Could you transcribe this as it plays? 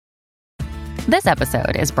This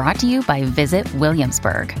episode is brought to you by Visit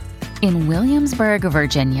Williamsburg. In Williamsburg,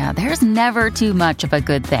 Virginia, there's never too much of a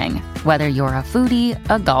good thing. Whether you're a foodie,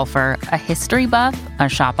 a golfer, a history buff, a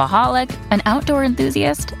shopaholic, an outdoor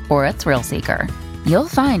enthusiast, or a thrill seeker, you'll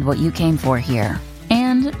find what you came for here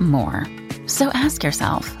and more. So ask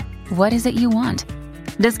yourself, what is it you want?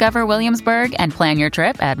 Discover Williamsburg and plan your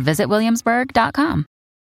trip at visitwilliamsburg.com.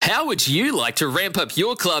 How would you like to ramp up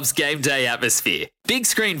your club's game day atmosphere? Big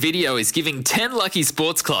Screen Video is giving 10 lucky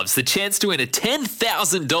sports clubs the chance to win a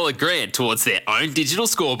 $10,000 grant towards their own digital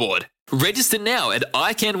scoreboard. Register now at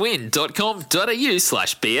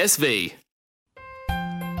iCanWin.com.au/BSV.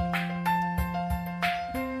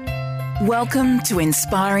 Welcome to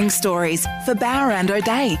Inspiring Stories for Bauer and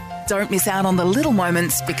O'Day. Don't miss out on the little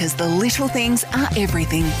moments because the little things are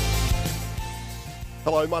everything.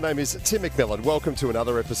 Hello, my name is Tim McMillan. Welcome to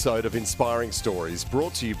another episode of Inspiring Stories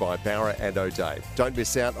brought to you by Bauer and O'Day. Don't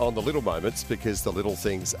miss out on the little moments because the little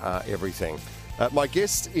things are everything. My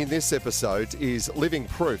guest in this episode is living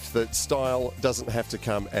proof that style doesn't have to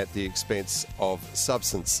come at the expense of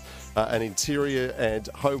substance. An interior and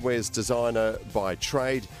homewares designer by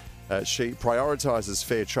trade, she prioritises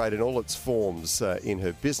fair trade in all its forms in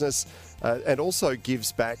her business and also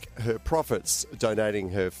gives back her profits, donating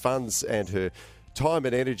her funds and her time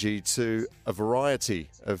and energy to a variety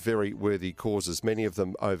of very worthy causes, many of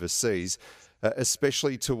them overseas,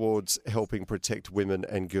 especially towards helping protect women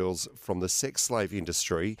and girls from the sex slave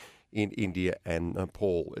industry in India and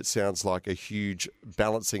Nepal. It sounds like a huge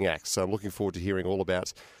balancing act, so I'm looking forward to hearing all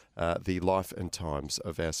about the life and times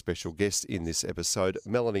of our special guest in this episode,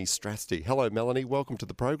 Melanie Strathdee. Hello, Melanie. Welcome to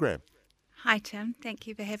the program. Hi, Tim. Thank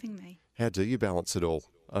you for having me. How do you balance it all?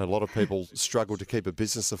 A lot of people struggle to keep a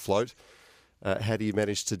business afloat. How do you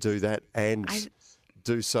manage to do that and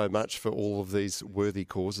do so much for all of these worthy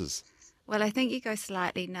causes? Well, I think you go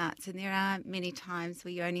slightly nuts, and there are many times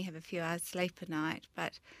where you only have a few hours sleep a night,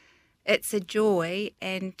 but it's a joy,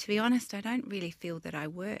 and to be honest, I don't really feel that I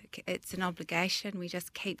work. It's an obligation. We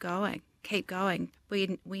just keep going.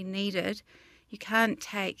 We need it. You can't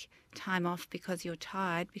take time off because you're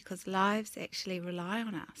tired, because lives actually rely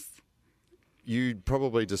on us. You'd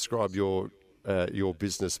probably describe your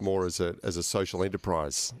business more as a social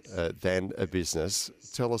enterprise than a business.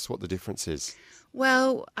 Tell us what the difference is.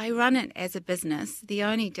 Well, I run it as a business. The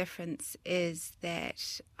only difference is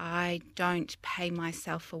that I don't pay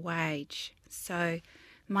myself a wage. So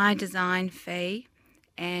my design fee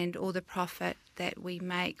and all the profit that we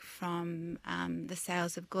make from the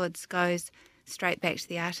sales of goods goes straight back to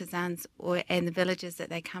the artisans and the villages that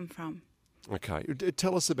they come from. Okay.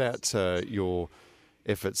 Tell us about your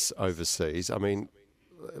efforts overseas. I mean,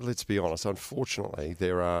 let's be honest, unfortunately,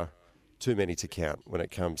 there are too many to count when it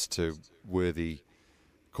comes to worthy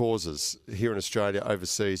causes. Here in Australia,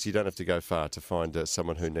 overseas, you don't have to go far to find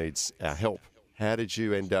someone who needs our help. How did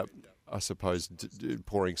you end up, I suppose,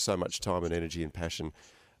 pouring so much time and energy and passion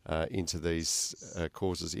into these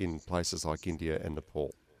causes in places like India and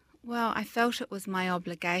Nepal? Well, I felt it was my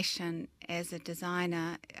obligation as a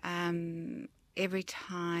designer. Every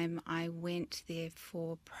time I went there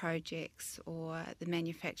for projects or the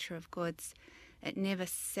manufacture of goods, it never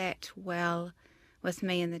sat well with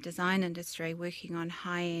me in the design industry working on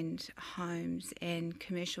high-end homes and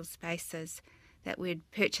commercial spaces that we'd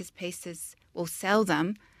purchase pieces or sell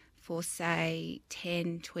them for, say,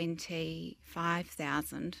 $10,000, $20,000,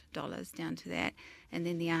 $5,000 down to that, and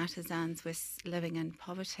then the artisans were living in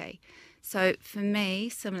poverty. So for me,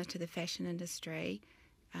 similar to the fashion industry,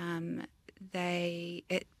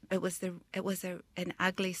 it was an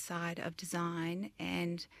ugly side of design,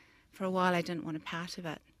 and for a while I didn't want a part of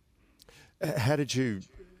it. How did you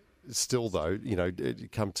still, though,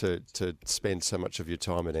 come to spend so much of your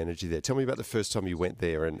time and energy there? Tell me about the first time you went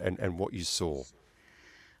there and what you saw.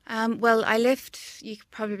 Well, I left, you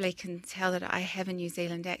probably can tell that I have a New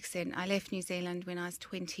Zealand accent. I left New Zealand when I was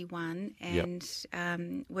 21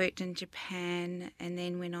 and worked in Japan, and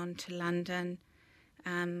then went on to London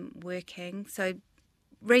working. So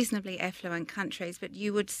reasonably affluent countries, but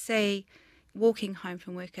you would see, walking home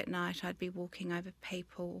from work at night, I'd be walking over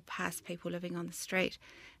people or past people living on the street,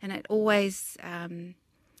 and it always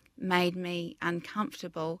made me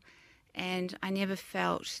uncomfortable. And I never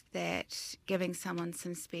felt that giving someone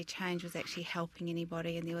some spare change was actually helping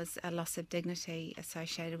anybody, and there was a loss of dignity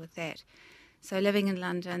associated with that. So living in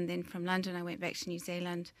London, then from London I went back to New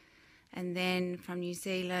Zealand, and then from New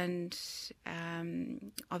Zealand,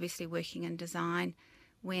 obviously working in design,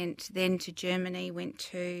 went then to Germany, went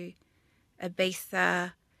to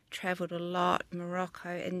Ibiza, travelled a lot,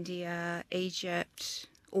 Morocco, India, Egypt,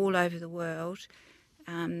 all over the world,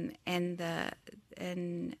 and in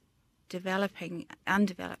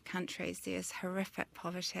undeveloped countries, there's horrific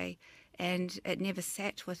poverty, and it never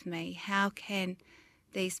sat with me. How can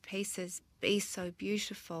these pieces be so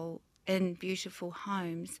beautiful in beautiful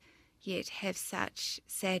homes, yet have such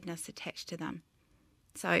sadness attached to them?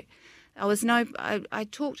 So I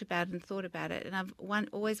talked about it and thought about it, and I'm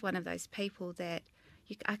always one of those people that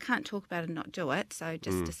I can't talk about it and not do it, so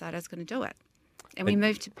just decided I was going to do it. And we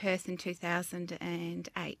moved to Perth in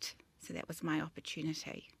 2008, so that was my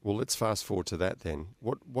opportunity. Well, let's fast forward to that then.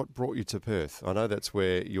 What brought you to Perth? I know that's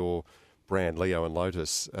where your brand, Leo and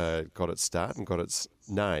Lotus, got its start and got its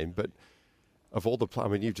name, but of all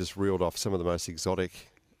you've just reeled off some of the most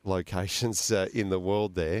exotic locations in the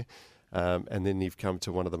world there, and then you've come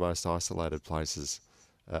to one of the most isolated places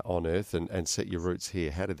on earth and set your roots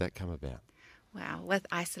here. How did that come about? Wow, with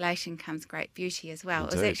isolation comes great beauty as well.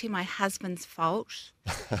 Indeed. It was actually my husband's fault.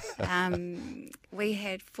 We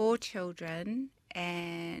had 4 children,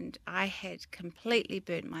 and I had completely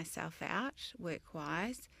burnt myself out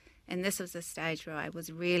work-wise, and this was a stage where I was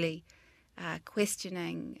really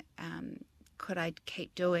questioning, could I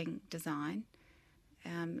keep doing design?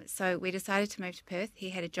 So we decided to move to Perth.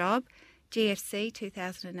 He had a job. GFC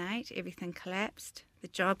 2008, everything collapsed. The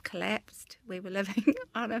job collapsed. We were living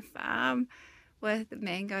on a farm with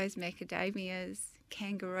mangoes, macadamias,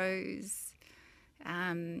 kangaroos,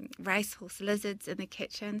 racehorse lizards in the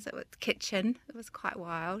kitchen. So it was quite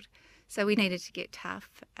wild. So we needed to get tough.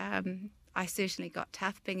 I certainly got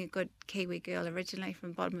tough, being a good Kiwi girl originally from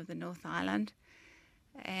the bottom of the North Island.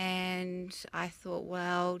 And I thought,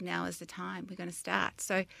 well, now is the time. We're going to start.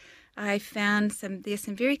 So I found there's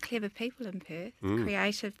some very clever people in Perth,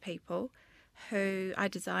 creative people, who I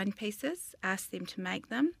designed pieces, asked them to make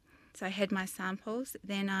them. So I had my samples.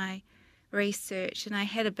 Then I researched, and I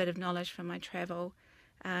had a bit of knowledge from my travel,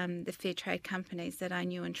 the fair trade companies that I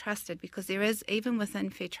knew and trusted, because there is, even within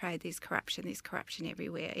fair trade, there's corruption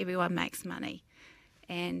everywhere. Everyone makes money.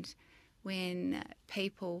 And when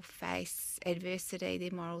people face adversity,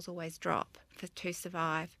 their morals always drop to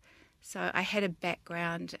survive. So I had a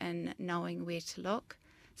background in knowing where to look.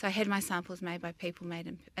 So I had my samples made by people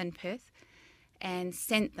made in Perth, and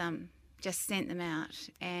sent them out,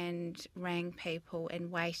 and rang people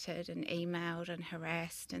and waited and emailed and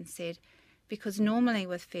harassed and said, because normally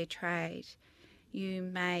with fair trade, you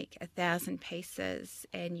make 1,000 pieces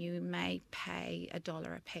and you may pay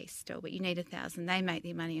 $1 a piece still, but you need 1,000. They make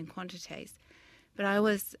their money in quantities. But I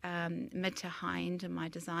was mid to high end in my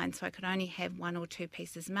design, so I could only have 1 or 2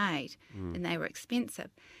 pieces made, and they were expensive.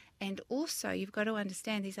 And also, you've got to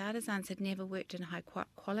understand, these artisans had never worked in high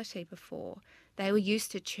quality before. They were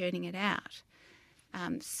used to churning it out.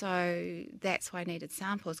 So that's why I needed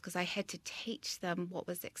samples, because I had to teach them what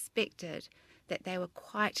was expected, that they were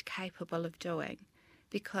quite capable of doing,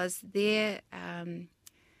 because their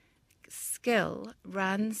skill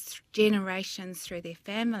runs generations through their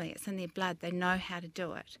family. It's in their blood. They know how to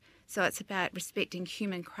do it. So it's about respecting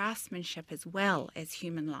human craftsmanship as well as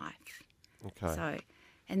human life. Okay.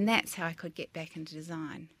 And that's how I could get back into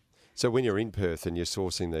design. So when you're in Perth and you're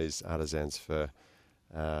sourcing these artisans for,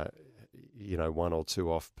 1 or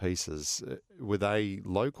 2 off pieces, were they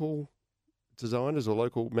local designers or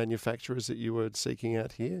local manufacturers that you were seeking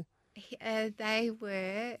out here? They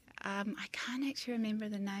were, I can't actually remember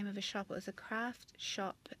the name of a shop. It was a craft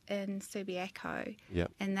shop in Subiaco.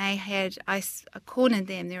 Yep. And they had, I cornered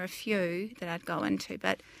them. There are a few that I'd go into,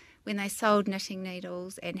 but when they sold knitting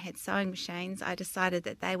needles and had sewing machines, I decided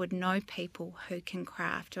that they would know people who can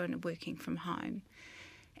craft or are working from home.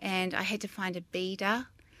 And I had to find a beader.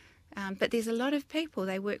 But there's a lot of people,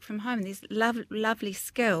 they work from home. There's lovely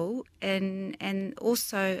skill and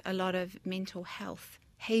also a lot of mental health,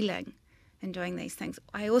 healing in doing these things.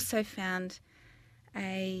 I also found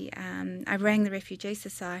I rang the Refugee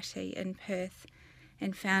Society in Perth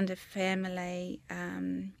and found a family,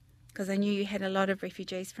 because I knew you had a lot of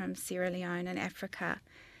refugees from Sierra Leone and Africa,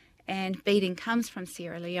 and beading comes from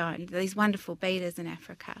Sierra Leone, these wonderful beaders in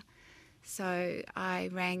Africa. So I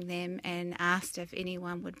rang them and asked if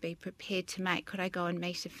anyone would be prepared to make. Could I go and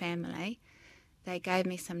meet a family? They gave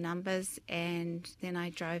me some numbers, and then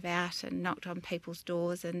I drove out and knocked on people's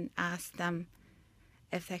doors and asked them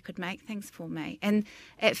if they could make things for me. And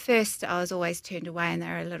at first I was always turned away, and they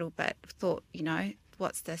were a little bit, thought,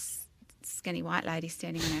 what's this skinny white lady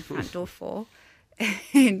standing on our front door for?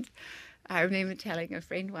 And I remember telling a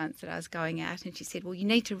friend once that I was going out, and she said, well, you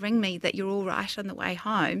need to ring me that you're all right on the way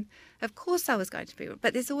home. Of course I was going to be,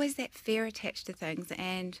 but there's always that fear attached to things,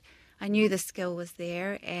 and I knew the skill was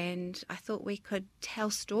there, and I thought we could tell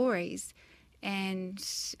stories and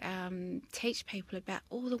teach people about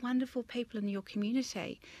all the wonderful people in your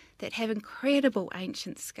community that have incredible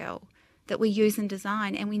ancient skill, that we use in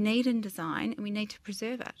design and we need in design, and we need to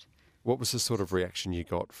preserve it. What was the sort of reaction you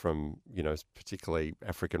got from, particularly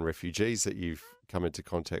African refugees that you've come into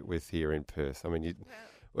contact with here in Perth? I mean,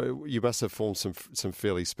 you must have formed some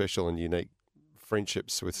fairly special and unique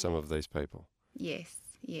friendships with some of these people. Yes,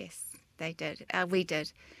 they did. We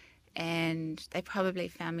did. And they probably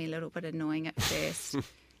found me a little bit annoying at first.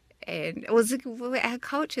 And our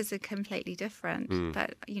cultures are completely different.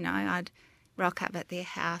 But, I'd rock up at their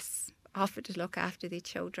house, offer to look after their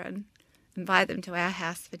children, invite them to our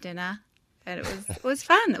house for dinner. And it was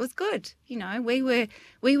fun. It was good. We were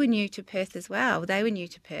new to Perth as well. They were new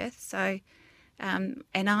to Perth. So, and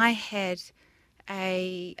I had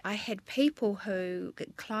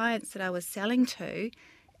clients that I was selling to,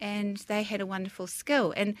 and they had a wonderful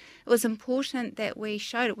skill. And it was important that we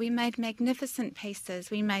showed it. We made magnificent pieces.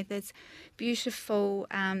 We made these beautiful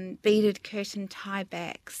beaded curtain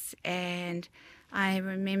tie-backs. And I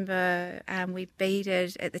remember we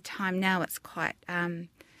beaded, at the time, now it's quite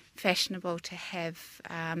fashionable to have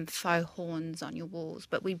faux horns on your walls,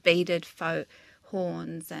 but we beaded faux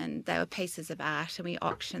horns, and they were pieces of art, and we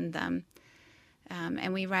auctioned them.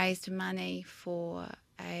 And we raised money for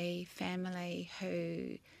a family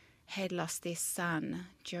who had lost their son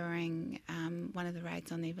during one of the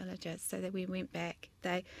raids on their villages. So that we went back.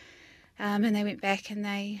 They went back, and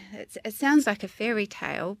it sounds like a fairy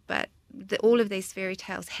tale, but all of these fairy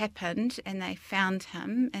tales happened, and they found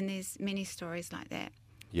him. And there's many stories like that.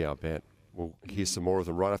 Yeah, I bet. We'll hear some more of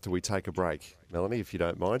them right after we take a break. Melanie, if you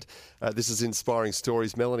don't mind. This is Inspiring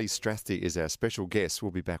Stories. Melanie Strathdee is our special guest.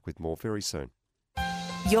 We'll be back with more very soon.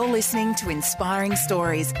 You're listening to Inspiring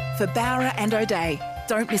Stories for Bowra and O'Dea.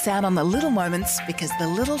 Don't miss out on the little moments, because the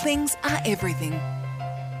little things are everything.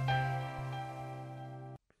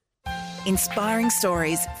 Inspiring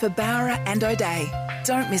Stories for Bowra and O'Dea.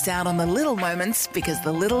 Don't miss out on the little moments, because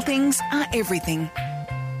the little things are everything.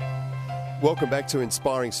 Welcome back to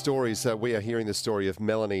Inspiring Stories. We are hearing the story of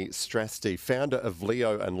Melanie Strathdee, founder of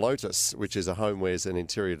Leo and Lotus, which is a homewares and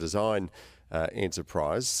interior design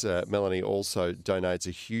enterprise. Melanie also donates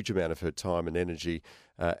a huge amount of her time and energy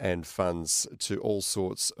and funds to all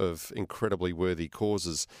sorts of incredibly worthy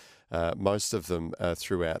causes, most of them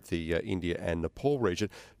throughout the India and Nepal region.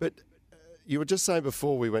 But you were just saying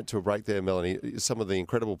before we went to a break there, Melanie, some of the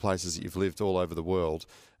incredible places that you've lived all over the world.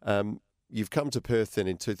 You've come to Perth then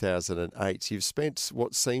in 2008. You've spent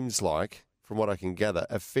what seems like, from what I can gather,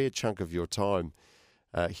 a fair chunk of your time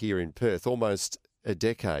here in Perth, almost a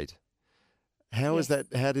decade. How is that?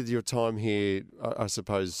 How did your time here, I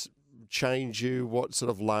suppose, change you? What sort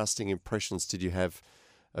of lasting impressions did you have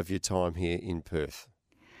of your time here in Perth?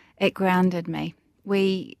 It grounded me.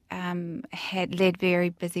 We had led very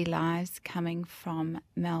busy lives coming from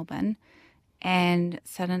Melbourne, and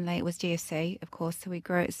suddenly it was GFC, of course. So we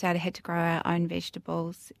had to grow our own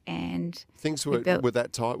vegetables, and things were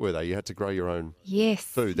that tight, were they? You had to grow your own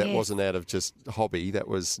food. That wasn't out of just hobby. That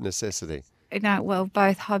was necessity. No, well,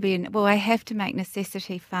 both hobby and... Well, I have to make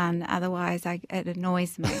necessity fun, otherwise it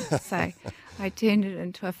annoys me. So I turned it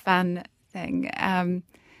into a fun thing.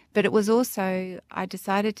 But it was also... I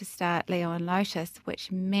decided to start Leo and Lotus,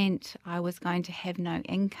 which meant I was going to have no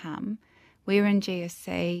income. We were in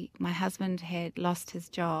GSC. My husband had lost his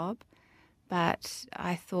job, but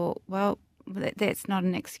I thought, well, that's not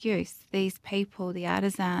an excuse. These people, the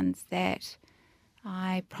artisans that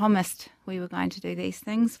I promised we were going to do these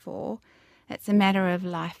things for... It's a matter of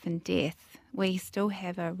life and death. We still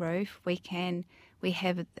have a roof. We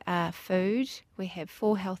have food. We have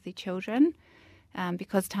 4 healthy children.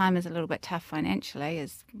 Because time is a little bit tough financially,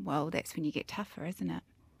 that's when you get tougher, isn't it?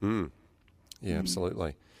 Yeah,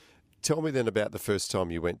 absolutely. Tell me then about the first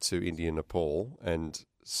time you went to India and Nepal and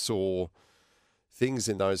saw things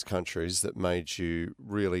in those countries that made you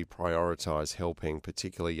really prioritise helping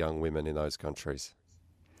particularly young women in those countries.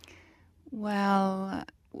 Well...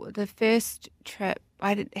 The first trip,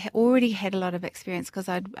 I already had a lot of experience because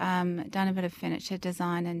I'd done a bit of furniture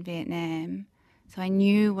design in Vietnam, so I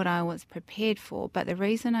knew what I was prepared for. But the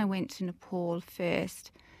reason I went to Nepal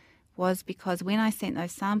first was because when I sent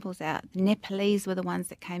those samples out, the Nepalese were the ones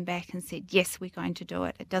that came back and said, yes, we're going to do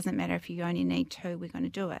it. It doesn't matter if you only need 2, we're going to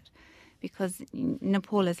do it. Because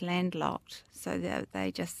Nepal is landlocked, so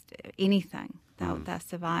they just, anything, they're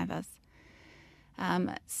survivors. And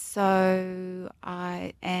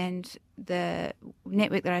the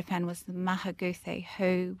network that I found was the Mahaguthi,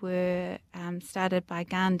 who were started by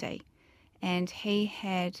Gandhi, and he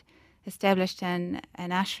had established an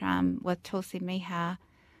ashram with Tulsi Mihar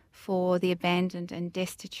for the abandoned and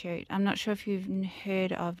destitute. I'm not sure if you've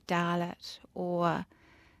heard of Dalit or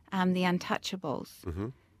the Untouchables. Mm-hmm.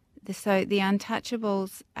 So the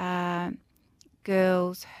untouchables are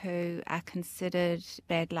girls who are considered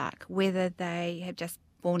bad luck, whether they have just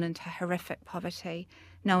born into horrific poverty,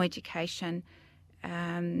 no education,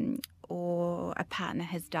 or a partner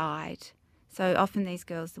has died. So often these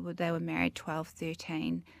girls, they were married 12,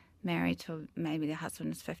 13, married to maybe their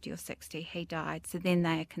husband is 50 or 60, he died. So then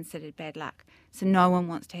they are considered bad luck. So no one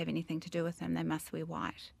wants to have anything to do with them. They must wear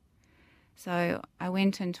white. So I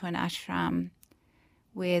went into an ashram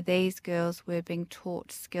where these girls were being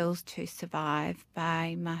taught skills to survive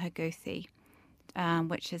by Mahaguthi,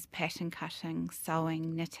 which is pattern cutting,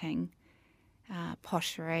 sewing, knitting,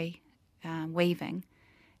 pottery, weaving,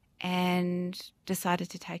 and decided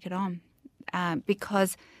to take it on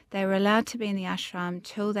because they were allowed to be in the ashram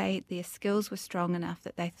till their skills were strong enough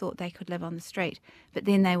that they thought they could live on the street, but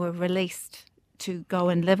then they were released to go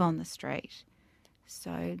and live on the street.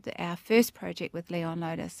 So our first project with Leon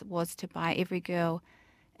Lotus was to buy every girl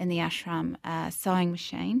in the ashram a sewing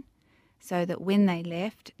machine so that when they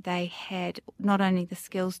left, they had not only the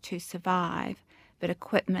skills to survive, but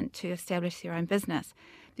equipment to establish their own business.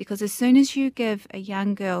 Because as soon as you give a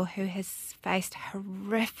young girl who has faced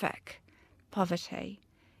horrific poverty,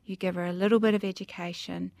 you give her a little bit of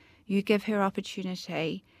education, you give her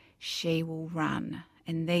opportunity, she will run.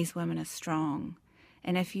 And these women are strong.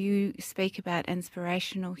 And if you speak about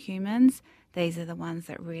inspirational humans, these are the ones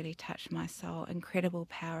that really touch my soul. Incredible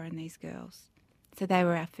power in these girls. So they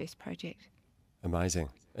were our first project. Amazing.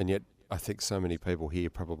 And yet I think so many people here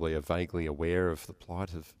probably are vaguely aware of the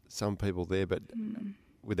plight of some people there, but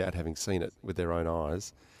without having seen it with their own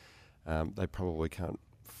eyes, they probably can't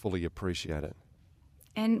fully appreciate it.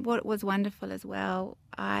 And what was wonderful as well,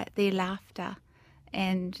 their laughter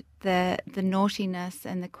and the naughtiness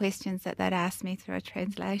and the questions that they'd ask me through a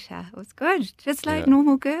translator. It was good, just like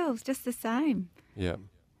normal girls, just the same. Yeah.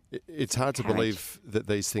 It's hard to believe that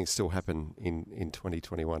these things still happen in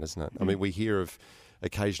 2021, isn't it? I mean, we hear of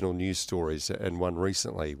occasional news stories, and one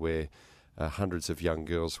recently where hundreds of young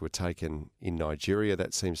girls were taken in Nigeria.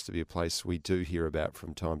 That seems to be a place we do hear about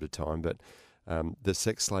from time to time, but the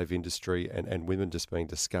sex slave industry and women just being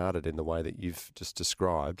discarded in the way that you've just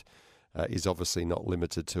described is obviously not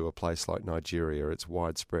limited to a place like Nigeria. It's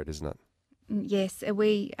widespread, isn't it? Yes,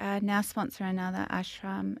 we now sponsor another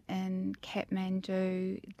ashram in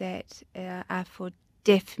Kathmandu that are for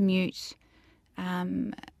deaf-mute,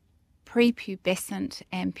 prepubescent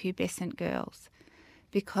and pubescent girls,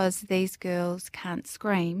 because these girls can't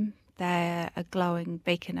scream. They're a glowing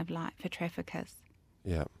beacon of light for traffickers.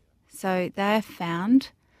 Yeah. So they're found.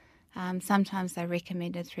 Sometimes they're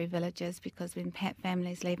recommended through villages, because when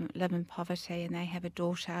families live in poverty and they have a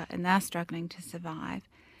daughter and they're struggling to survive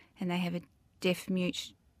and they have a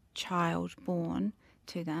deaf-mute child born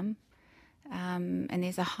to them, and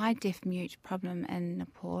there's a high deaf-mute problem in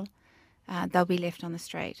Nepal, they'll be left on the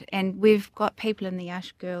street. And we've got people in the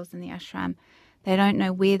girls in the ashram, they don't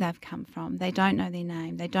know where they've come from, they don't know their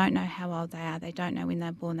name, they don't know how old they are, they don't know when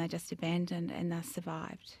they're born, they're just abandoned and they're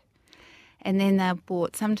survived. And then they're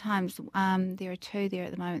bought. Sometimes there are two there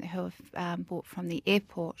at the moment who have bought from the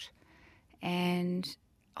airport, and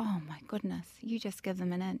oh my goodness, you just give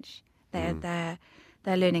them an inch. They're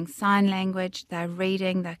learning sign language, they're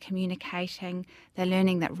reading, they're communicating, they're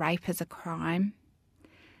learning that rape is a crime.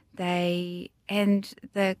 And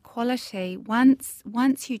the quality,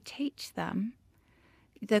 once you teach them,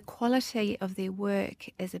 the quality of their work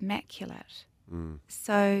is immaculate.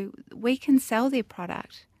 So we can sell their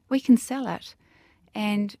product. We can sell it.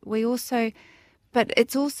 And we also, but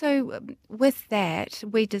it's also with that,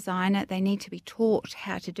 we design it, they need to be taught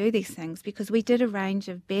how to do these things, because we did a range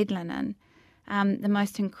of bed linen, the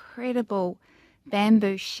most incredible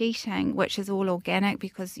bamboo sheeting, which is all organic,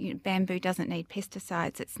 because bamboo doesn't need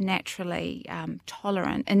pesticides. It's naturally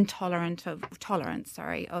intolerant of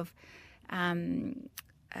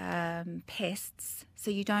pests.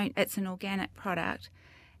 So it's an organic product.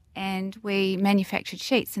 And we manufactured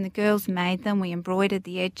sheets, and the girls made them. We embroidered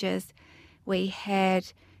the edges. We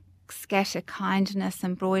had scatter kindness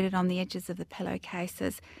embroidered on the edges of the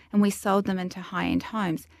pillowcases, and we sold them into high-end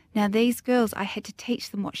homes. Now, these girls, I had to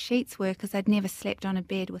teach them what sheets were, because they'd never slept on a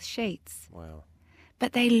bed with sheets. Wow.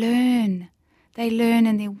 But they learn,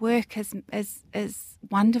 and their work is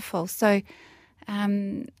wonderful. So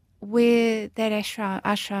where that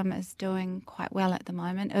ashram is doing quite well at the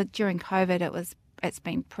moment. During COVID, it's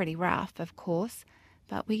been pretty rough, of course,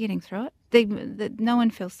 but we're getting through it. No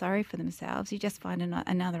one feels sorry for themselves. You just find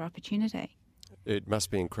another opportunity. It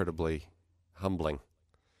must be incredibly humbling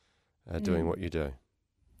doing what you do.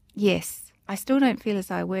 Yes. I still don't feel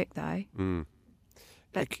as I work, though.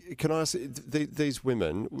 But can I ask, these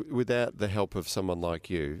women, without the help of someone like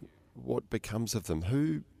you, what becomes of them?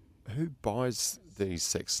 Who buys these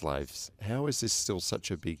sex slaves? How is this still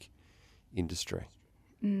such a big industry?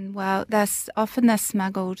 Well, they're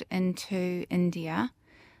smuggled into India,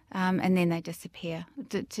 and then they disappear.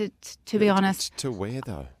 To be honest, To where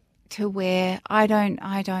though? to where I don't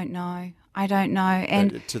know. I don't know.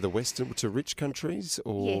 And To the Western, to rich countries,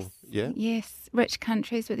 or yes, rich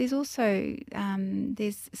countries. But there's also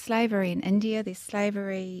there's slavery in India. There's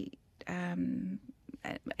slavery, and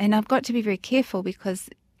I've got to be very careful because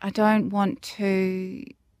I don't want to.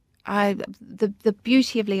 The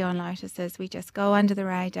beauty of Leon Lotus is we just go under the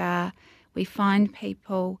radar. We find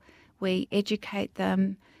people, we educate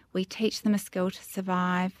them, we teach them a skill to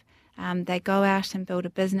survive. They go out and build a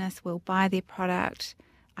business. We'll buy their product.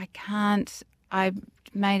 I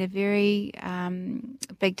made a very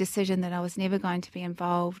big decision that I was never going to be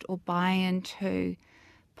involved or buy into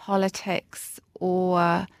politics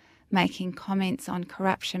or making comments on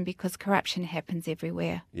corruption because corruption happens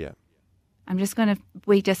everywhere. Yeah.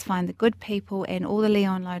 We just find the good people, and all the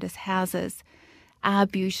Leon Lotus houses are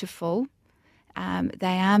beautiful.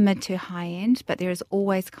 They are mid to high end, but there is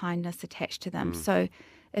always kindness attached to them. So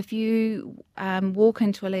if you walk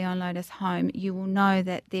into a Leon Lotus home, you will know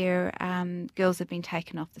that their girls have been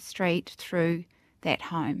taken off the street through that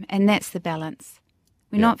home. And that's the balance.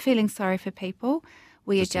 We're not feeling sorry for people.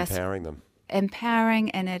 We are just empowering them.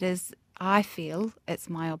 Empowering, and it is, I feel, it's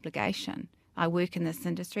my obligation. I work in this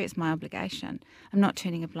industry, it's my obligation. I'm not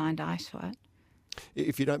turning a blind eye to it.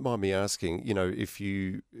 If you don't mind me asking, if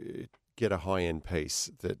you get a high-end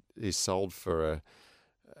piece that is sold for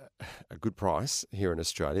a good price here in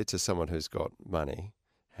Australia to someone who's got money,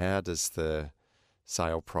 how does the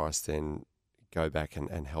sale price then go back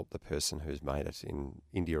and help the person who's made it in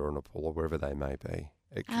India or Nepal or wherever they may be?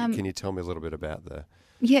 Can you tell me a little bit about the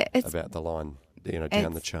line,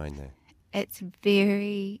 down the chain there? It's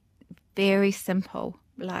very, very simple,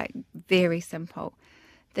 like very simple.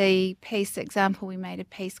 The piece example, we made a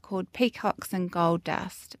piece called Peacocks and Gold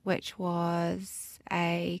Dust, which was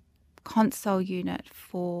a console unit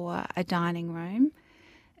for a dining room.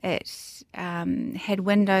 It had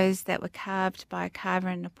windows that were carved by a carver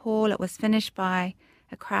in Nepal. It was finished by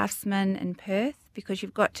a craftsman in Perth, because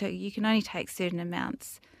you can only take certain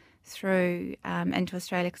amounts through into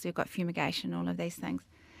Australia because we've got fumigation and all of these things.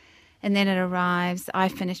 And then it arrives. I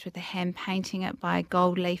finished with the hand painting it by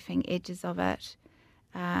gold leafing edges of it.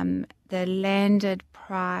 The landed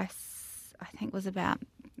price, I think, was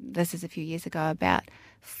this is a few years ago, about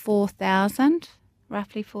 $4,000,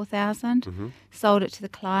 roughly $4,000. Mm-hmm. Sold it to the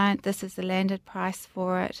client. This is the landed price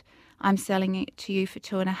for it. I'm selling it to you for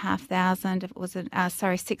 $2,500. If it was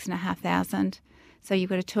 $6,500. So you've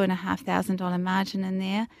got a $2,500 margin in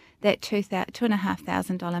there. That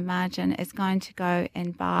 $2,500 margin is going to go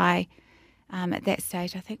and buy. At that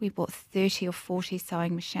stage, I think we bought 30 or 40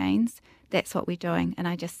 sewing machines. That's what we're doing. And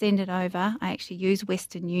I just send it over. I actually use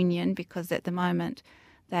Western Union because at the moment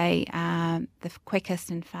they are the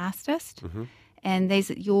quickest and fastest. Mm-hmm. And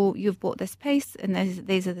you've bought this piece, and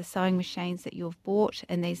these are the sewing machines that you've bought,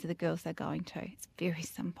 and these are the girls they're going to. It's very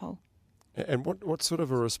simple. And what sort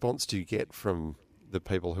of a response do you get from the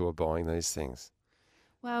people who are buying these things?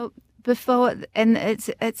 Well,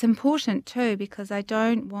 it's important too, because I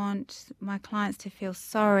don't want my clients to feel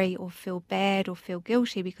sorry or feel bad or feel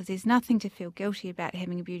guilty, because there's nothing to feel guilty about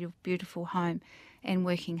having a beautiful, beautiful home and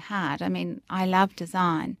working hard. I mean, I love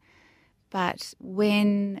design, but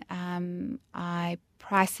when I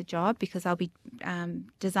price a job, because I'll be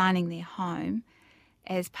designing their home,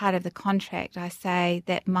 as part of the contract, I say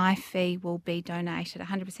that my fee will be donated,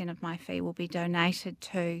 100% of my fee will be donated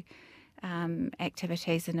to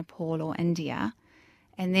activities in Nepal or India.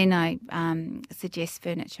 And then I suggest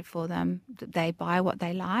furniture for them. They buy what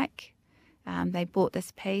they like. They bought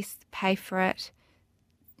this piece, pay for it.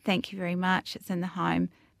 Thank you very much. It's in the home.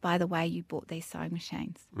 By the way, you bought these sewing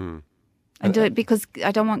machines. Mm. And do it because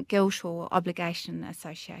I don't want guilt or obligation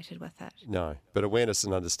associated with it. No, but awareness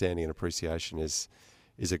and understanding and appreciation is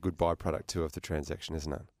a good byproduct too of the transaction,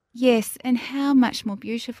 isn't it? Yes, and how much more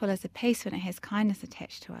beautiful is a piece when it has kindness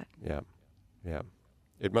attached to it. Yeah.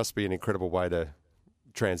 It must be an incredible way to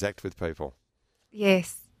transact with people.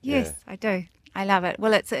 Yes, I do. I love it.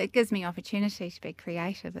 Well, it gives me opportunity to be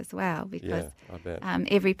creative as well, because I bet.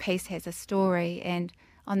 Every piece has a story, and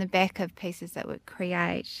on the back of pieces that we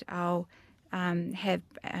create, I'll have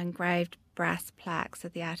engraved brass plaques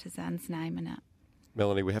with the artisan's name in it.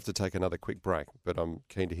 Melanie, we have to take another quick break, but I'm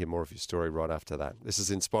keen to hear more of your story right after that. This is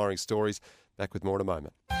Inspiring Stories. Back with more in a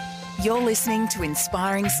moment. You're listening to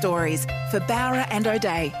Inspiring Stories for Bowra and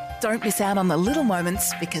O'Dea. Don't miss out on the little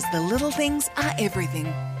moments because the little things are everything.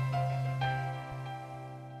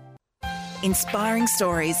 Inspiring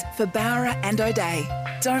stories for Bowra and O'Dea.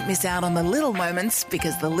 Don't miss out on the little moments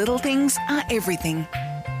because the little things are everything.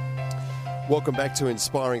 Welcome back to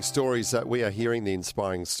Inspiring Stories. We are hearing the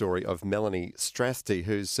inspiring story of Melanie Strathdee,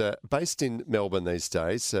 who's based in Melbourne these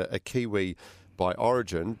days, a Kiwi by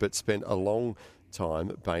origin, but spent a long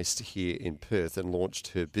time based here in Perth and launched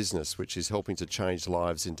her business, which is helping to change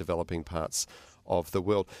lives in developing parts of the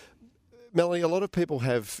world. Melanie, a lot of people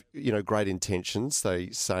have, great intentions. They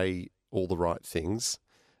say all the right things.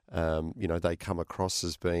 They come across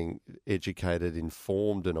as being educated,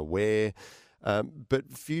 informed and aware.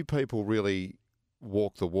 But few people really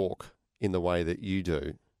walk the walk in the way that you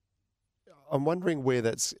do. I'm wondering where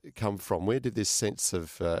that's come from. Where did this sense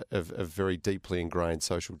of very deeply ingrained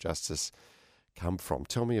social justice come from?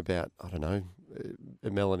 Tell me about,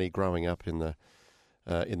 Melanie growing up in the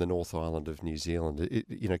North Island of New Zealand.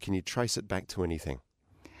 Can you trace it back to anything?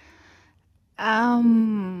 I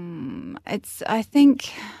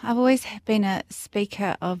think I've always been a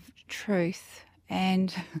speaker of truth,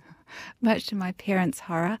 and much to my parents'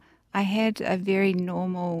 horror, I had a very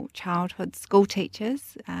normal childhood. School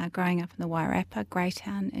teachers, growing up in the Wairarapa,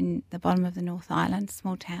 Greytown, in the bottom of the North Island,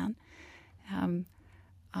 small town.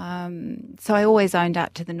 So I always owned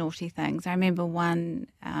up to the naughty things. I remember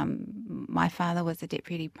my father was a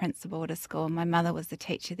deputy principal at a school, and my mother was the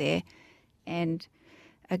teacher there, and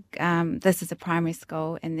this is a primary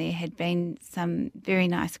school, and there had been some very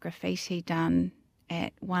nice graffiti done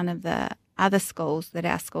at one of the other schools that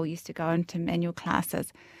our school used to go into manual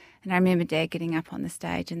classes. And I remember Dad getting up on the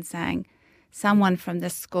stage and saying, someone from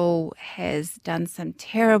this school has done some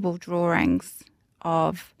terrible drawings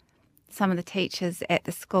of some of the teachers at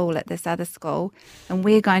the school, at this other school, and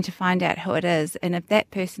we're going to find out who it is. And if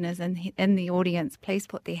that person is in the audience, please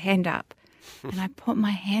put their hand up. And I put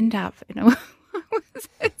my hand up, and it was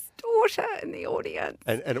his daughter in the audience.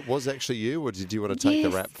 And it was actually you, or did you want to take the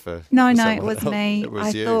rap for No, someone it was else? me. It was I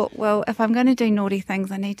you. thought, well, if I'm going to do naughty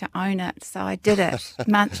things, I need to own it. So I did it,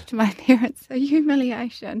 much to my parents'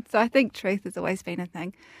 humiliation. So I think truth has always been a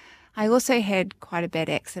thing. I also had quite a bad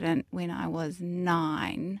accident when I was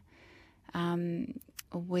 9,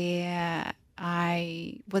 where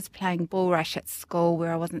I was playing bull rush at school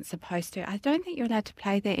where I wasn't supposed to. I don't think you're allowed to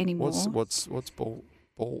play that anymore. What's bull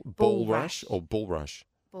rush or bull rush?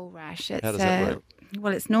 Bull rush. How does that work?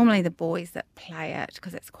 Well, it's normally the boys that play it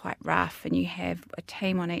because it's quite rough, and you have a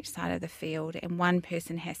team on each side of the field, and one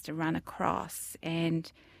person has to run across, and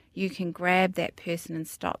you can grab that person and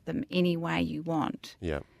stop them any way you want.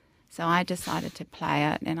 Yeah. So I decided to play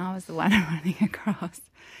it, and I was the one running across,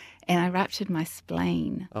 and I ruptured my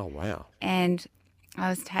spleen. Oh, wow. And I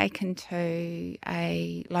was taken to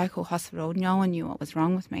a local hospital. No one knew what was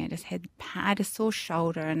wrong with me. I had a sore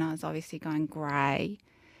shoulder, and I was obviously going grey,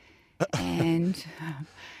 and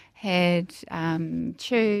had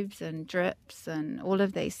tubes and drips and all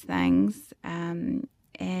of these things, and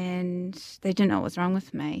they didn't know what was wrong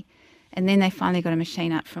with me. And then they finally got a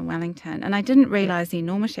machine up from Wellington, and I didn't realise the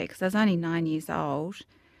enormity because I was only 9 years old.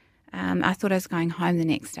 I thought I was going home the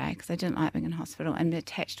next day because I didn't like being in hospital and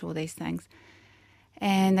attached to all these things.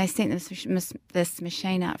 And they sent this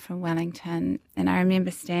machine up from Wellington, and I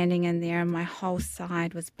remember standing in there, and my whole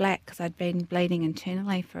side was black because I'd been bleeding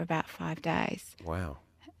internally for about 5 days. Wow.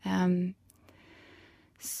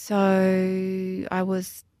 So I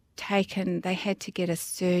was taken. They had to get a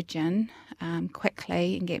surgeon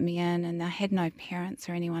quickly and get me in, and I had no parents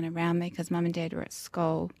or anyone around me because Mum and Dad were at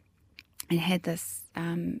school, and had this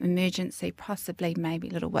emergency, possibly maybe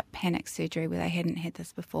a little bit panic surgery where they hadn't had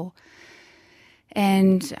this before.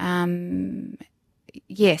 And so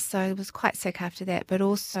I was quite sick after that, but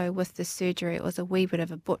also with the surgery it was a wee bit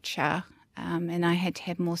of a butcher, and I had to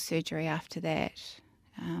have more surgery after that,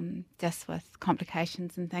 just with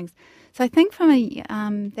complications and things. So I think from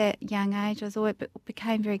that young age I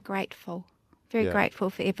became very grateful for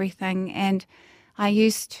everything. And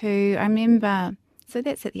I remember, so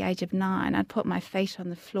that's at the age of 9, I'd put my feet on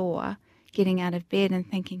the floor getting out of bed and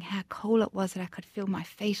thinking how cool it was that I could feel my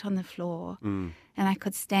feet on the floor, and I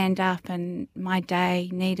could stand up, and my day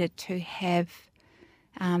needed to have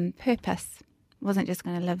purpose. I wasn't just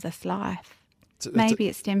going to live this life. Maybe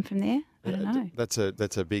it stemmed from there. I don't know.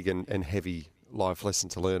 That's a big and heavy life lesson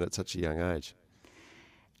to learn at such a young age.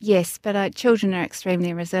 Yes, but children are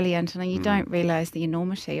extremely resilient, and you don't realise the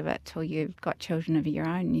enormity of it till you've got children of your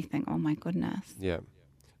own and you think, oh my goodness. Yeah.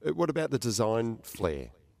 What about the design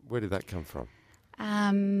flair? Where did that come from?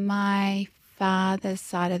 My father's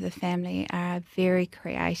side of the family are very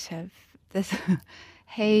creative.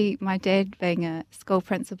 my dad being a school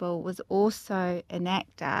principal, was also an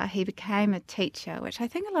actor. He became a teacher, which I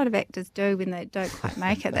think a lot of actors do when they don't quite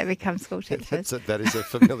make it. They become school teachers. That is a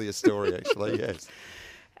familiar story, actually, yes.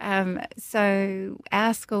 So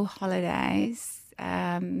our school holidays,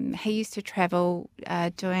 he used to travel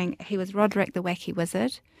he was Roderick the Wacky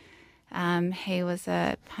Wizard. He was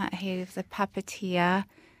a puppeteer.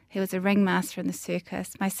 He was a ringmaster in the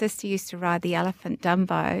circus. My sister used to ride the elephant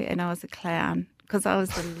Dumbo, and I was a clown because I was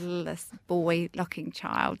the littlest boy-looking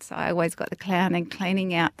child. So I always got the clown and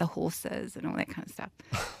cleaning out the horses and all that kind of stuff.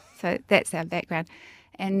 So that's our background.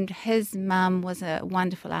 And his mum was a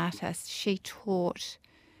wonderful artist. She taught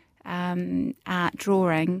art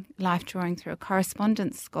drawing, life drawing through a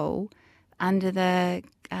correspondence school under a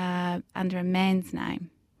man's name,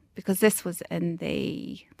 because this was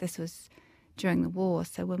during the war,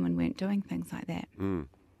 so women weren't doing things like that. Mm.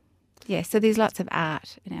 Yeah, so there's lots of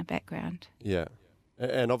art in our background. Yeah,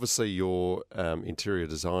 and obviously your interior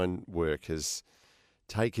design work has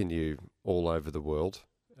taken you all over the world.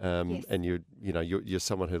 Yes. And you're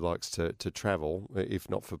someone who likes to travel, if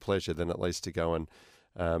not for pleasure, then at least to go and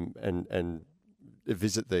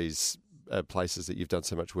visit these places that you've done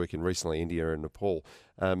so much work in recently, India and Nepal.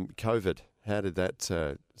 COVID, how did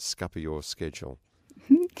that scupper your schedule?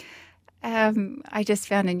 I just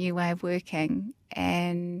found a new way of working,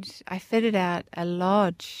 and I fitted out a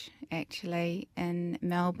lodge actually in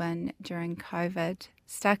Melbourne during COVID,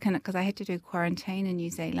 stuck in it because I had to do quarantine in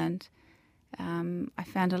New Zealand. I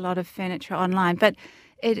found a lot of furniture online, but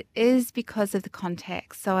it is because of the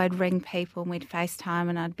contacts. So I'd ring people and we'd FaceTime,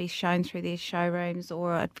 and I'd be shown through their showrooms,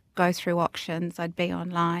 or I'd go through auctions, I'd be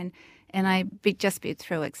online, and I'd be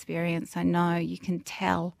through experience. I know you can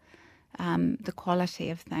tell the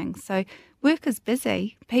quality of things. So work is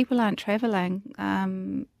busy. People aren't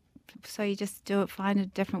travelling. So you just find a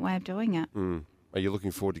different way of doing it. Mm. Are you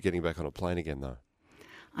looking forward to getting back on a plane again, though?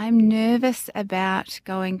 I'm nervous about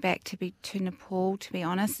going back to Nepal, to be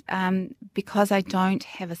honest, because I don't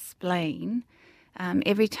have a spleen.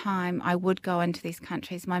 Every time I would go into these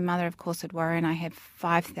countries, my mother, of course, would worry, and I have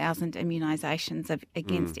 5,000 immunisations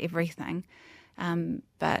against everything.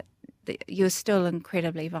 But you're still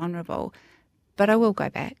incredibly vulnerable. But I will go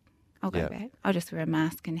back. I'll go back. I'll just wear a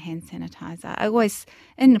mask and hand sanitizer.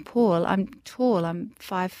 In Nepal, I'm tall. I'm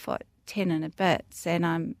 5'10" and a bit,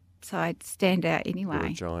 and so I'd stand out anyway. You're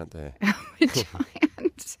a giant there. I'm a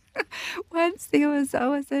giant. Once I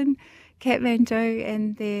was in Kathmandu,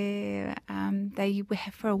 and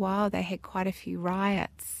for a while they had quite a few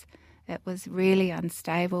riots. It was really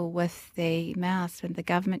unstable with the Maoists when the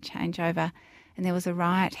government changeover, and there was a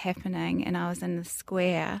riot happening, and I was in the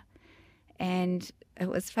square, and it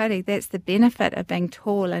was funny. That's the benefit of being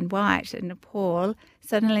tall and white in Nepal.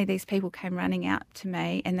 Suddenly these people came running out to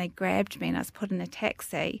me, and they grabbed me, and I was put in a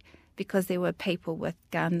taxi because there were people with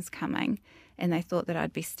guns coming, and they thought that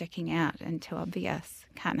I'd be sticking out and too obvious,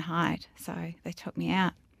 can't hide. So they took me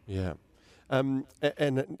out. Yeah. And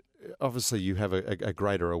obviously you have a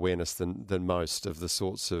greater awareness than most of the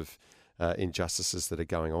sorts of injustices that are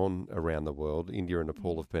going on around the world. India and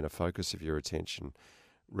Nepal have been a focus of your attention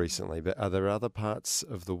recently, but are there other parts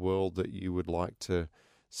of the world that you would like to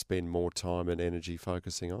spend more time and energy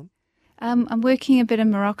focusing on? I'm working a bit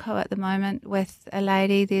in Morocco at the moment with a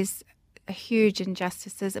lady. There's a huge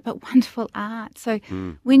injustices, but wonderful art. So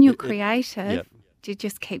when you're creative, you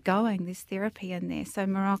just keep going. There's therapy in there. So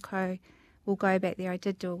Morocco, we'll go back there. I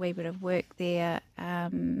did do a wee bit of work there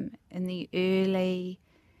in the early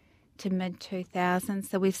to mid-2000s.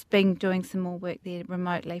 So we've been doing some more work there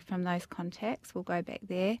remotely from those contacts. We'll go back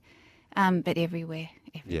there. But everywhere.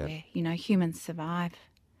 Humans survive.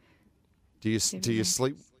 Do you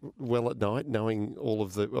sleep well at night, knowing all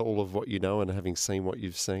of what you know and having seen what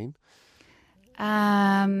you've seen?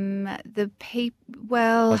 I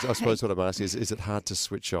suppose what I'm asking is it hard to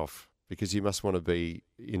switch off? Because you must want to be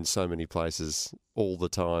in so many places all the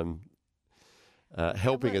time,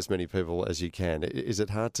 helping as many people as you can. Is it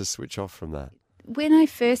hard to switch off from that? When I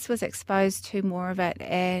first was exposed to more of it,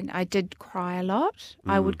 and I did cry a lot,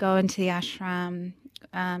 I would go into the ashram,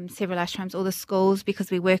 several ashrams, all the schools, because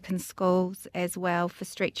we work in schools as well for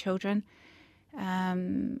street children.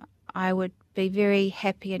 I would be very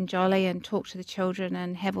happy and jolly and talk to the children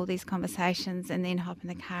and have all these conversations, and then hop in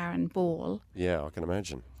the car and bawl. Yeah, I can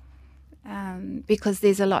imagine. Because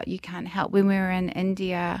there's a lot you can't help. When we were in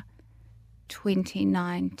India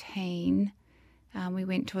 2019, we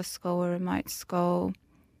went to a remote school,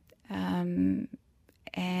 and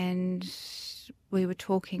we were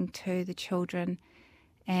talking to the children,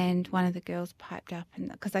 and one of the girls piped up,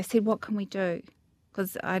 and because I said, "What can we do?"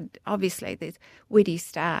 because obviously there's where do you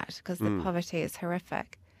start, because the poverty is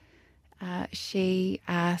horrific. She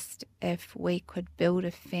asked if we could build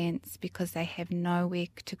a fence because they have nowhere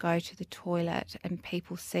to go to the toilet, and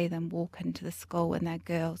people see them walk into the school and they're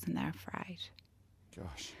girls and they're afraid.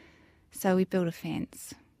 Gosh. So we built a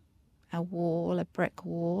fence, a wall, a brick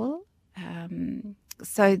wall.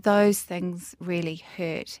 So those things really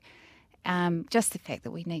hurt. Just the fact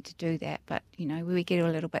that we need to do that, but, we get a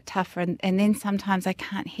little bit tougher. And then sometimes I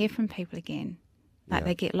can't hear from people again. Like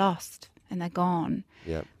they get lost and they're gone.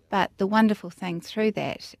 Yeah. But the wonderful thing through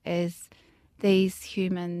that is these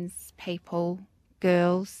humans, people,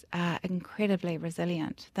 girls are incredibly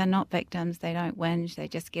resilient. They're not victims. They don't whinge. They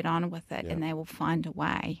just get on with it and they will find a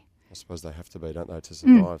way. I suppose they have to be, don't they, to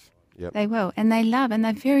survive? Yep. They will. And they love, and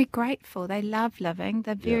they're very grateful. They love living.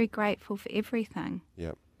 They're very grateful for everything.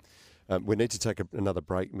 Yeah. We need to take another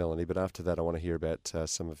break, Melanie, but after that I want to hear about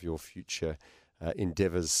some of your future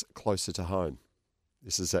endeavours closer to home.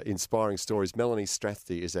 This is Inspiring Stories. Melanie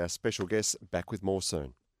Strathdee is our special guest. Back with more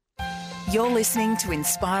soon. You're listening to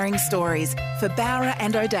Inspiring Stories for Bowra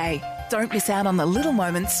and O'Dea. Don't miss out on the little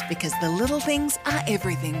moments, because the little things are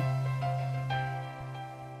everything.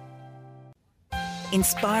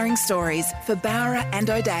 Inspiring Stories for Bowra and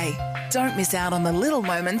O'Dea. Don't miss out on the little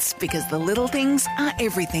moments, because the little things are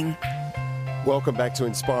everything. Welcome back to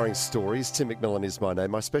Inspiring Stories. Tim McMillan is my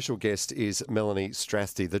name. My special guest is Melanie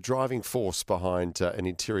Strathdee, the driving force behind an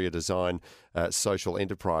interior design social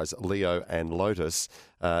enterprise, Leo and Lotus.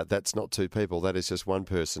 That's not two people, that is just one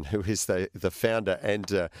person who is the founder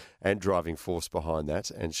and driving force behind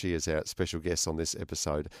that. And she is our special guest on this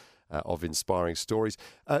episode of Inspiring Stories.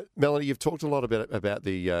 Melanie, you've talked a lot about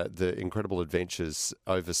the incredible adventures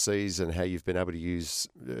overseas and how you've been able to use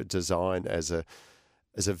design as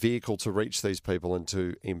a vehicle to reach these people and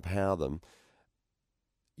to empower them.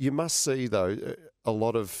 You must see, though, a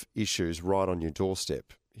lot of issues right on your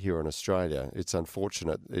doorstep here in Australia. It's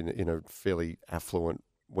unfortunate in a fairly affluent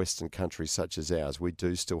Western country such as ours, we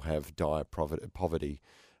do still have dire poverty,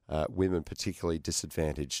 women particularly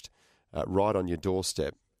disadvantaged, right on your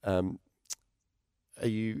doorstep. Are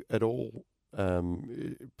you at all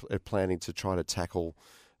planning to try to tackle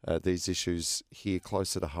these issues here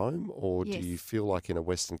closer to home, or Yes. do you feel like in a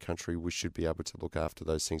Western country we should be able to look after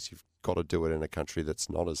those things? You've got to do it in a country that's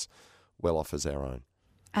not as well off as our own.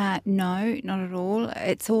 No, not at all.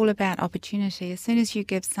 It's all about opportunity. As soon as you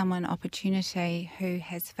give someone opportunity who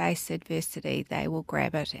has faced adversity, they will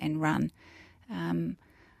grab it and run.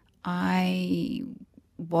 I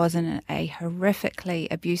was in a horrifically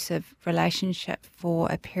abusive relationship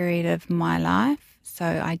for a period of my life, so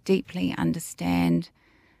I deeply understand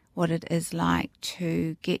what it is like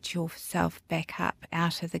to get yourself back up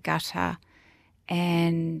out of the gutter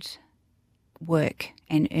and work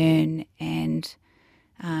and earn and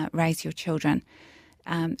raise your children.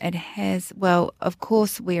 Of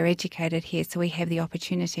course we're educated here, so we have the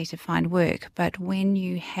opportunity to find work, but when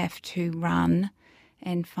you have to run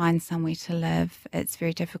and find somewhere to live, it's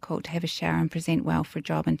very difficult to have a shower and present well for a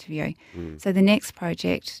job interview. So the next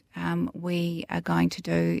project we are going to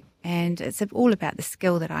do, and it's all about the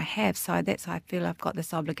skill that I have, so that's why I feel I've got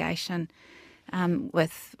this obligation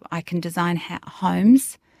I can design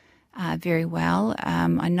homes very well.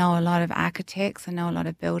 I know a lot of architects, I know a lot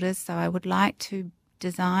of builders, so I would like to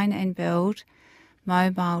design and build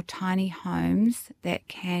mobile tiny homes that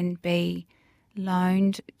can be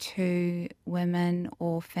loaned to women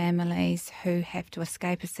or families who have to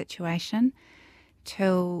escape a situation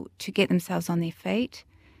to get themselves on their feet,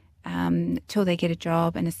 till they get a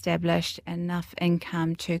job and established enough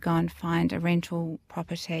income to go and find a rental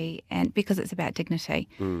property, and because it's about dignity.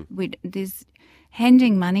 There's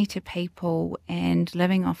handing money to people and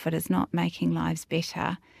living off it is not making lives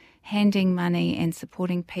better. Handing money and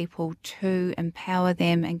supporting people to empower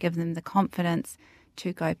them and give them the confidence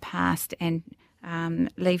to go past and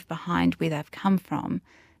leave behind where they've come from,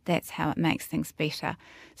 that's how it makes things better.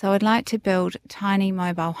 So I'd like to build tiny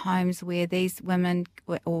mobile homes where these women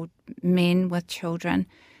or men with children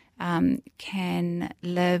can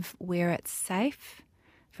live where it's safe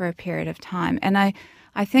for a period of time. And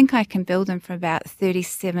I think I can build them for about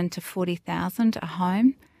 37 to 40,000 a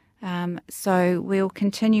home. So we'll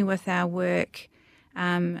continue with our work.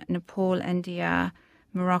 Nepal, India,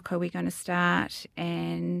 Morocco we're going to start,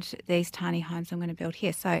 and these tiny homes I'm going to build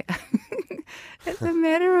here. So it's a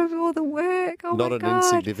matter of all the work. Oh, Not my an God.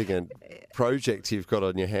 insignificant project you've got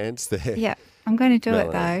on your hands there. Yeah, I'm going to do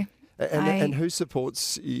Melanie. it though. And who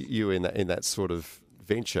supports you in that sort of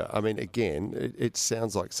venture? I mean, again, it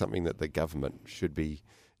sounds like something that the government should be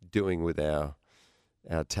doing with our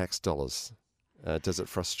tax dollars. Does it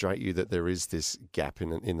frustrate you that there is this gap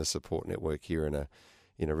in the support network here in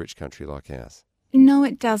a rich country like ours? No,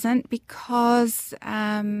 it doesn't, because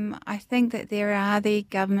I think that there are the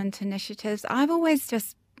government initiatives. I've always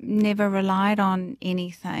just never relied on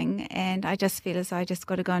anything, and I just feel as though I just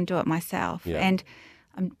got to go and do it myself. Yeah. And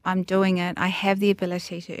I'm doing it. I have the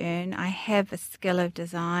ability to earn. I have a skill of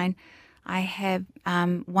design. I have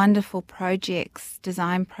wonderful projects,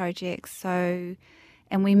 design projects. So,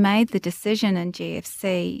 and we made the decision in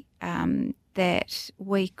GFC that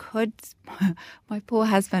we could, my poor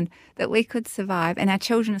husband, that we could survive. And our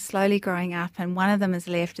children are slowly growing up, and one of them is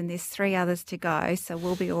left, and there's 3 others to go, so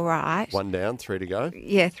we'll be all right. 1 down, 3 to go?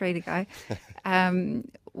 Yeah, 3 to go.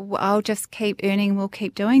 I'll just keep earning, we'll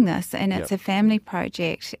keep doing this, and it's a family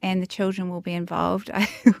project, and the children will be involved.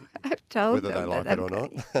 I've told Whether them. they like it or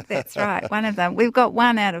not. That's right, one of them. We've got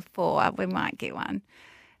 1 out of 4. We might get 1.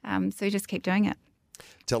 So we just keep doing it.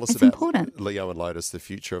 Tell us It's about important. Leo and Lotus, the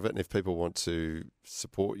future of it, and if people want to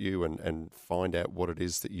support you and find out what it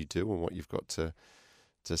is that you do and what you've got to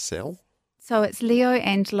sell. So it's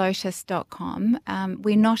leoandlotus.com.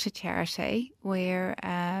 We're not a charity. We're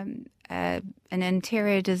an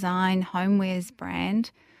interior design homewares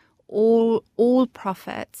brand. All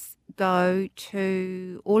profits go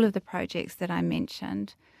to all of the projects that I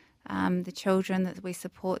mentioned. The children that we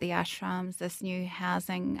support, the ashrams, this new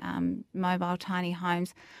housing, mobile tiny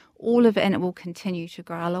homes, all of it, and it will continue to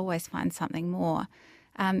grow. I'll always find something more.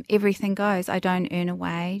 Everything goes. I don't earn a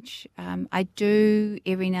wage. I do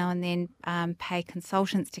every now and then pay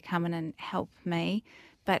consultants to come in and help me,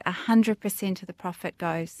 but 100% of the profit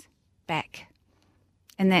goes back.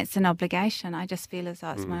 And that's an obligation. I just feel as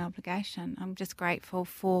though it's my obligation. I'm just grateful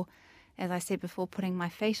for, as I said before, putting my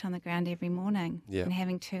feet on the ground every morning and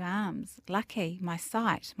having 2 arms. Lucky, my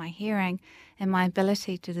sight, my hearing, and my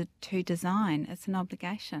ability to design. It's an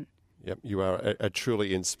obligation. Yep, you are a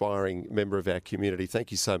truly inspiring member of our community.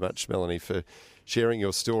 Thank you so much, Melanie, for sharing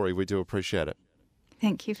your story. We do appreciate it.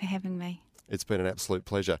 Thank you for having me. It's been an absolute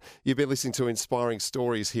pleasure. You've been listening to Inspiring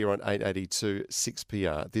Stories here on 882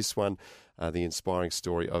 6PR. This one, the inspiring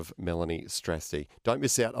story of Melanie Strathdee. Don't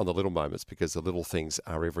miss out on the little moments, because the little things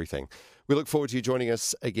are everything. We look forward to you joining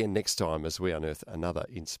us again next time as we unearth another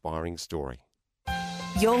inspiring story.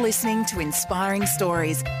 You're listening to Inspiring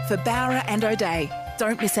Stories for Bowra and O'Dea.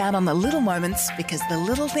 Don't miss out on the little moments, because the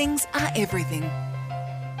little things are everything.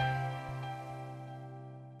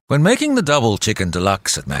 When making the double chicken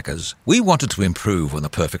deluxe at Macca's, we wanted to improve on the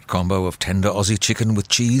perfect combo of tender Aussie chicken with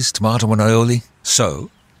cheese, tomato and aioli.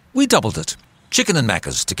 So, we doubled it. Chicken and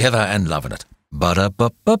Macca's, together and loving it.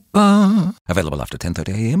 Ba-da-ba-ba-ba. Available after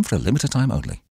 10:30 a.m. for a limited time only.